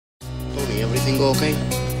me. Everything go okay?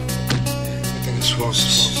 Everything is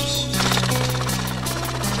roses.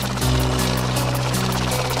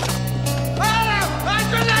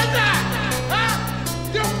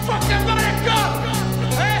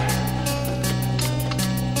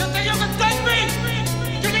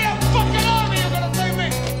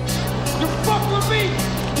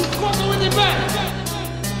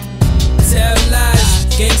 Tell lies,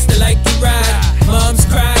 gangsta like you ride. Moms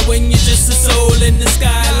cry when you're just a soul in the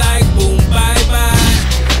sky. Like boom, bye bye.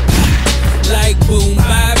 Like boom,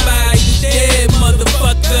 bye bye. You dead,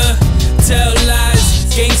 motherfucker. Tell lies,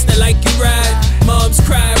 gangsta like you ride. Moms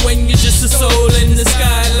cry when you're just a soul in the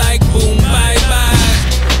sky. Like boom, bye bye.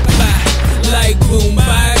 Bye. Like boom,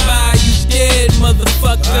 bye bye. You dead,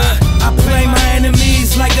 motherfucker. I play my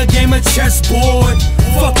enemies like a game of chessboard.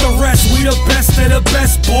 Fuck the rest, we the best of the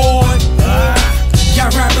best, boy.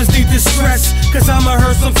 Y'all rappers need to stress, cause I'ma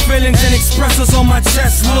hurt some feelings and express what's on my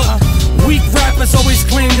chest. Look, weak rappers always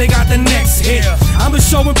claim they got the next hit. I'ma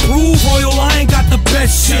show and prove, Royal, I ain't got the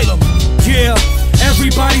best shit. Yeah,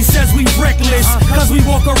 everybody says we reckless, cause we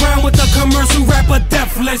walk around with a commercial rapper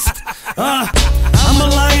death list. I'm a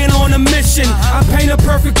lion on a mission. I paint a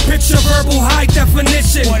perfect picture, verbal high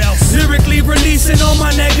definition. Lyrically releasing all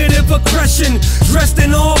my negative aggression. Dressed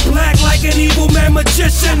in all black like an evil man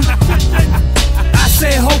magician. I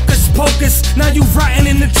say hocus pocus, now you rotting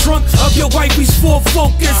in the trunk of your wifey's Ford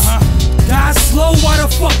Focus. God slow, why the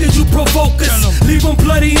fuck did you provoke us? Leave him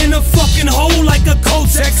bloody in a fucking hole like a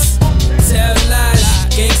Kotex. Tell lies,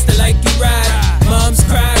 gangsta like you ride. Moms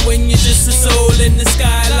cry when you're just a soul in the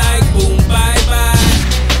sky. Like boom, bye bye.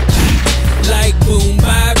 Like boom,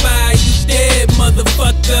 bye bye. You dead,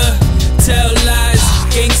 motherfucker. Tell lies,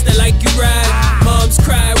 gangsta like you ride. Moms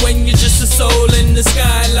cry when you're just a soul in the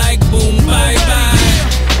sky. Like boom, bye bye.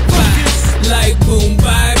 Like boom,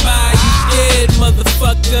 bye bye. You dead,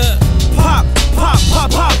 motherfucker. Pop, pop,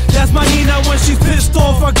 pop, pop. That's my Nina when she's pissed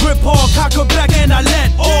off. I grip hard, cock her back and I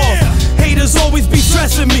let off. Haters always be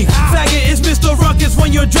stressing me. Faggot is Mr. Ruckus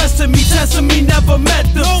when you're dressing me. Testing me, never met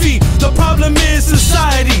defeat. The problem is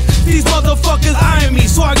society. These motherfuckers eyeing me,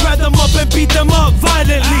 so I grab them up and beat them up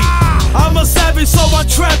violently. I'm a savage, so I'm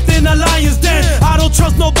trapped in a lion's den. I don't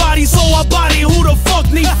trust nobody, so I body who the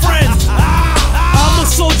fuck need friends. I'm a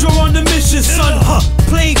soldier on the mission, son.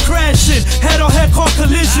 Plane crashing, head on head, car